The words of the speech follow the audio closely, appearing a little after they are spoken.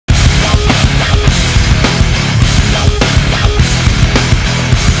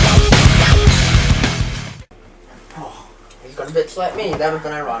bitch slapped me. That was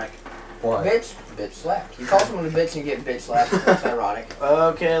ironic. What? Bitch slapped. You call someone a bitch and you get bitch slapped. That's ironic.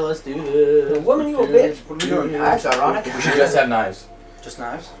 Okay, let's do this. Woman, you a bitch. What are we doing? That's ironic. We should just have knives. Just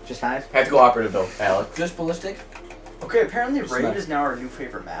knives? Just knives? Have to go operative though, Alex. Just ballistic. Okay, apparently Just Raid knives. is now our new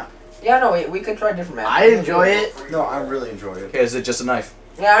favorite map. Yeah, no, we could try different maps. I enjoy it. No, I really enjoy it. Okay, is it just a knife?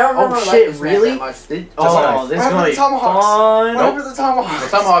 Yeah, I don't remember Oh like shit, this map really? that much. Oh, knife. this is What gonna happened be to Tomahawks? fun. What happened to the Tomahawks? No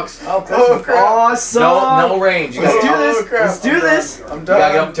tomahawks. Oh, Chris. Oh, crap. Awesome. No range. You Let's gotta, do this. crap. Let's do I'm this. done. I'm you done.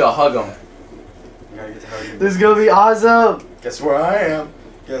 gotta get up to a hug them. You gotta get to hugging. This is gonna be awesome. Guess where I am?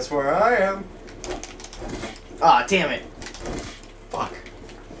 Guess where I am? Aw, damn it. Fuck.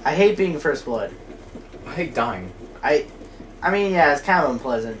 I hate being first blood. I hate dying. I mean, yeah, it's kind of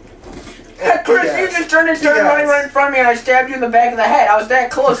unpleasant. Chris, Yes. you just turned and started running right in front of me and I stabbed you in the back of the head. I was that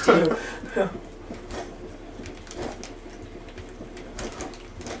close to you.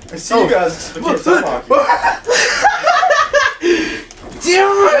 I see you guys. I can't tomahawk you.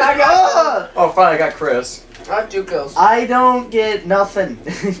 Damn it! I got Oh, fine, I got Chris. I have 2 kills. I don't get nothing.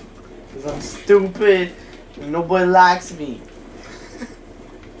 Because I'm stupid. And nobody likes me.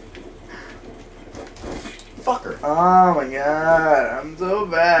 Fucker. Oh my god, I'm so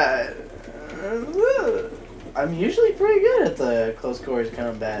bad. I'm usually pretty good at the close quarters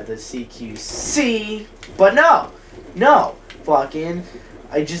combat, the CQC. But no, fucking,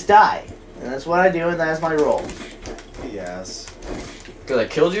 I just die. And that's what I do, and that's my role. Yes. Because I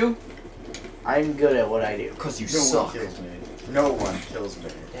killed you? I'm good at what I do. Because you No one suck. kills me. No one kills me.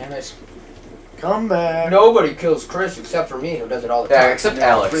 Damn it. Come back. Nobody kills Chris except for me who does it all the Yeah, time. except No,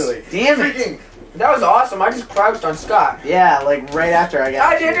 Alex. Really. Damn it. Freaking That was awesome. I just crouched on Scott. Yeah, like right after I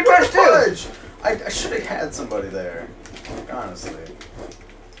got I did you. to Chris too. fudge! I should have had somebody there. Honestly.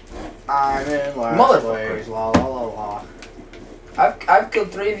 I'm in last Motherfucker. place. La la la la. I've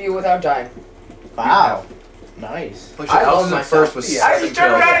killed 3 of you without dying. Wow. Nice. Push I Alex love was in myself. first with Yeah. I 7 just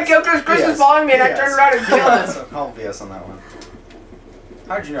turned kills. around and killed Chris. Chris Yes. was following me and I Yes. turned around and killed him. So call BS on that one.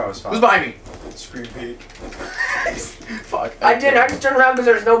 How'd you know I was fine? Who's behind me? Screen peek. Fuck. I did. I just turned around because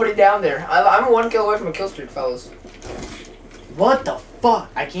there was nobody down there. I'm 1 kill away from a kill streak, fellas. What the fuck?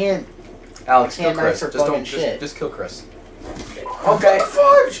 I can't. Alex, kill Can't knife Chris. for Just fucking don't. shit. Just kill Chris. Okay.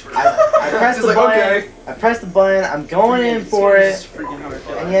 Fudge! I pressed He's the like, button. okay. I pressed the button. I'm going in for it. Freaking 100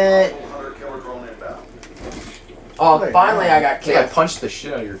 kills. And yet, Oh, finally I got It's like I killed. punched the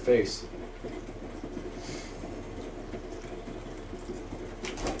shit out of your face.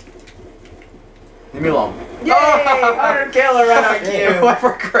 Leave me alone. Yay! 100 killer right on It you. went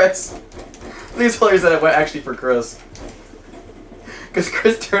for Chris. Please hilarious that it went actually for Chris. Because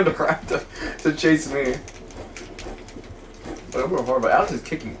Chris turned around to chase me. But I'm more horrible. Alex is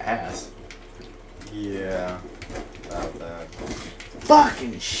kicking ass. Yeah. About that.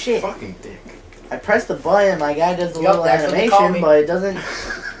 fucking shit. Fucking dick. I pressed the button. My guy does the Yup, little that's what they call animation, me. but it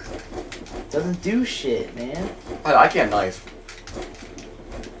doesn't do shit, man. I can't knife.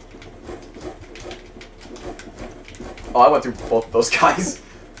 Oh, I went through both of those guys.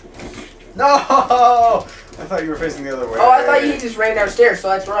 No! I thought you were facing the other way. Oh, I thought you just ran downstairs, so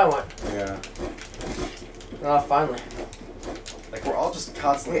that's where I went. Yeah. Oh, finally. Like, we're all just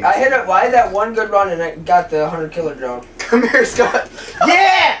constantly. I hit it. Well, I had that 1 good run and I got the 100 killer drone. Come here, Scott.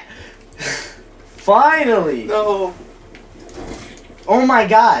 Yeah! Finally! No. Oh my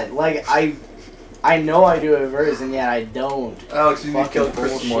god, like, I know I do a verse and yet I don't. Alex, you need to Fucking kill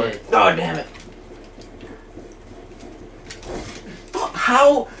Chris more. bullshit. Oh, damn it.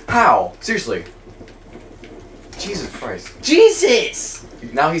 How? How? Seriously. Jesus Christ. Jesus!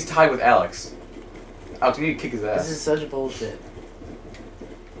 Now he's tied with Alex. Alex, you need to kick his This ass. is such bullshit.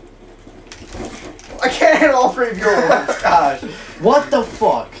 I can't hit all 3 of your ones. Gosh. What the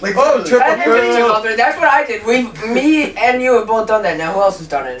fuck? Like, Oh, literally- triple I didn't finish kill. all 3. That's what I did. Me and you have both done that. Now who else has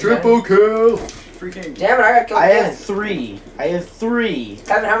done it? Triple kill. Freaking. Damn it! I got killed I again. have 3. I have 3.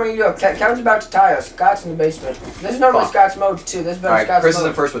 Kevin, how many you have? Kevin's about to tie us. Scott's in the basement. This is normally Fuck. Scott's mode too. This is better Alright, Scott's Chris is mode.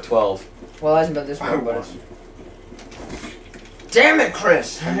 in first with 12. Well, it hasn't been this I mode, but won. it's... Damn it,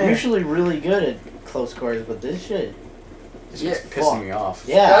 Chris! I'm usually really good at close quarters, but this shit. It's Yeah. just pissing me off.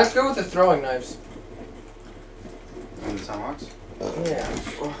 Yeah, Yeah. let's go with the throwing knives. And the tomahawks? Yeah.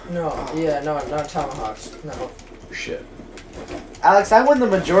 No. Yeah. No. Not tomahawks. No. Shit. Alex, I won the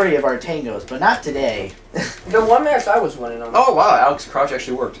majority of our tangos, but not today. The one match I was winning on. Oh wow, Alex Crouch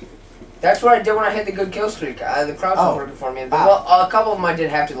actually worked. That's what I did when I hit the good kill streak. The crouch was Oh. working for me. Wow. Well, a couple of them I did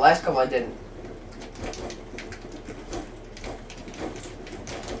have to. The last couple I didn't.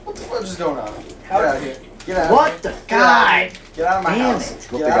 What the fudge is going on? How Get out of here. Get out of What here. the Get out of god? here. Get out of my Damn house. it.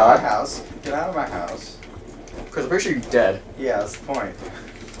 Get What out the of god? my house. Get out of my house. Chris, I'm pretty sure you're dead. Yeah, that's the point.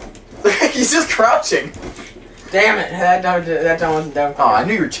 He's just crouching. Damn it! That time wasn't down. Oh, I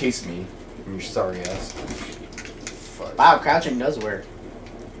knew you were chasing me. You sorry ass. Fuck. Wow, crouching does work.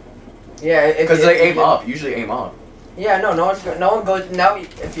 Yeah, Because they aim up. Usually aim up. Yeah, no one goes. Now,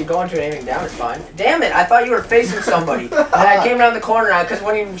 if you go into it aiming down, it's fine. Damn it! I thought you were facing somebody, and I came around the corner. Because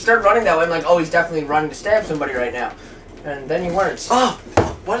when you started running that way, I'm like, oh, he's definitely running to stab somebody right now, and then you weren't. Oh,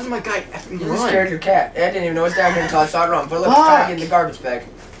 why does my guy effing You run? just scared your cat. I didn't even know it's down here until I saw it run. But look, it's trying to get in the garbage bag.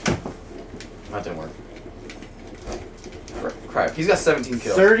 That didn't work. Crap, he's got 17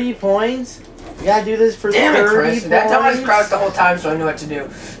 kills. 30 points? You gotta do this for Damn it, 30 Chris! points? That time I was crouched the whole time, so I knew what to do.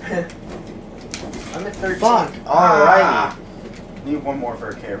 I'm at 13. Fuck. Ah. Alrighty. Need one more for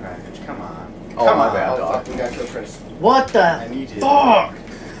a care package. Come on. Oh, Come my on. bad. Oh dog. fuck, we gotta kill Chris. What I the? need you. Fuck!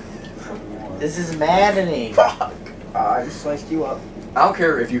 One more. This is maddening. Fuck. I just sliced you up. I don't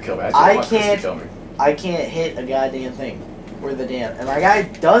care if you kill me. I, just I want Chris to can't- kill me. I can't hit a goddamn thing. Where the damn... And my guy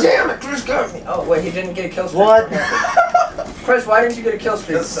does... Damn it, Chris got me! Oh wait, he didn't get a kill streak. What? happened? Chris, why didn't you get a kill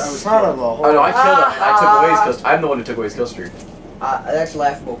streak? Because I was Son of a whore. Oh no, I killed him. I took away his kill streak. I'm the one who took away his kill streak. That's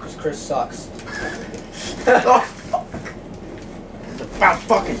laughable, because Chris sucks. Oh, fuck. It's about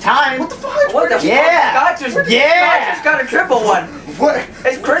fucking time. What the fuck? What the Yeah. fuck? Scott just got a triple one. What?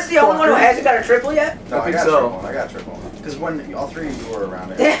 Is Chris the only one who hasn't got a triple yet? No, I I think got so. triple. I got triple. Because when all three of you were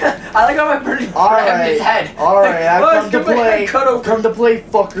around it. Damn, I like how my pretty grabbed his head. Alright, I've Oh, come to it's my play. head cut open. Come to play,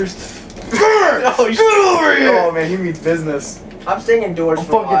 fuckers. Oh, Get over here! Oh man, he means business. I'm staying indoors I'm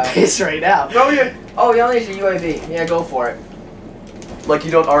for a fucking while. pissed right now. No, you. Oh, he only needs a UAV. Yeah, go for it. Like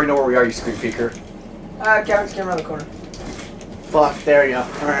you don't already know where we are, you screen peeker. Kevin's came around the corner. Fuck, there you go.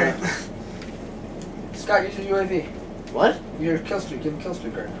 Alright. Scott, use your UAV. What? Your kill streak. Give him kill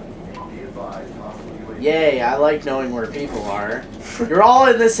streak right now. Yay, I like knowing where people are. You're all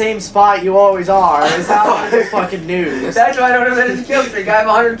in the same spot you always are. It's not like the fucking news. That's why I don't know that it's a kill streak. I have a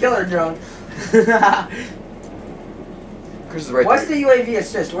 100 killer drone. Chris is right What's there. the UAV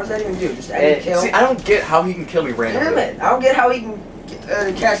assist? What does that even do? Just any kill? See, I don't get how he can kill me randomly. Damn it! I don't get how he can get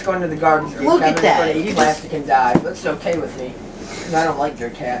the cash going to the garbage. Look at Kevin's that, gonna eat you plastic and die. That's okay with me. 'Cause I don't like your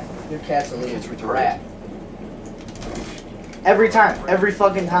cat. Your cat's a little It's retarded. rat. Every time. Every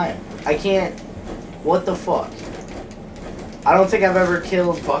fucking time. I can't... What the fuck? I don't think I've ever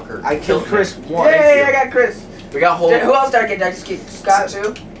killed... Fucker. I killed Chris once. Yay! I got Chris. We got whole. Who else did I get? Did I just get Scott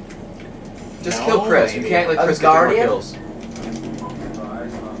too? Just No, kill Chris. You maybe. can't let A Chris get more guardian? kills.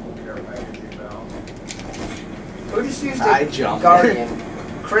 Who just used I a jumped. guardian?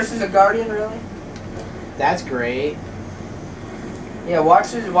 Chris is a guardian, really? That's great. Yeah.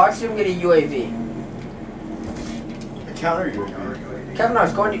 Watch him get a UAV. I counter you. Kevin, I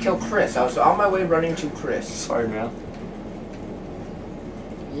was going to kill Chris. I was on my way running to Chris. Sorry, man.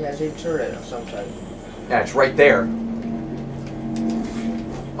 He has a turret of some type. Yeah, it's right there.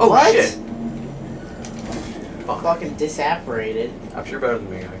 Oh What? shit! Fuck. Fucking disapparated. I'm sure better than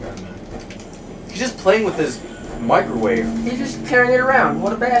me. I got him. He's just playing with his microwave. He's just carrying it around.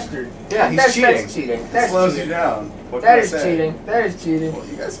 What a bastard. Yeah, he's That's cheating. cheating. It That's slows you cheating. down. What That can I is say? cheating. That is cheating. Well,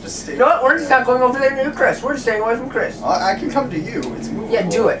 you guys just stay. You know what? We're just not going over there near Chris. We're just staying away from Chris. I can come to you. It's movable. Yeah,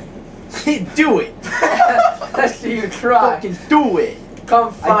 do it. Do it. Let's see you try. Fucking do it.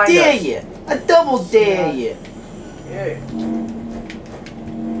 Come find I dare us. you. I double dare you. Yeah.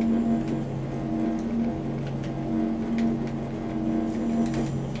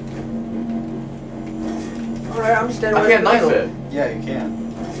 Alright, I'm staying away I can't from knife the it. Yeah, you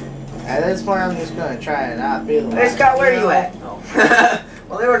can. At this point, I'm just gonna try and not be the Hey Scott, where are you know? at?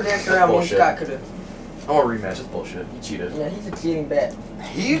 Well, they were dancing around. Me and Bullshit. Scott could have. I want a rematch. That's bullshit. He cheated. Yeah, he's a cheating bat.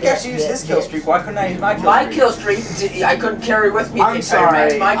 He gets to use his kill streak. Why couldn't I use my kill My streak? kill streak, I couldn't carry with me the I'm entire match.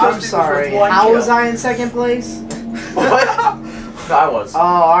 sorry. My kill I'm streak sorry. was with one How kill. was I in second place? What? No, I was. Oh,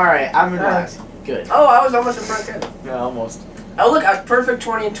 alright. I'm in last. Good. Oh, I was almost in front of him. Yeah, almost. Oh look, I was perfect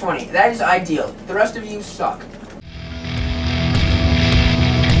 20 and 20. That is ideal. The rest of you suck.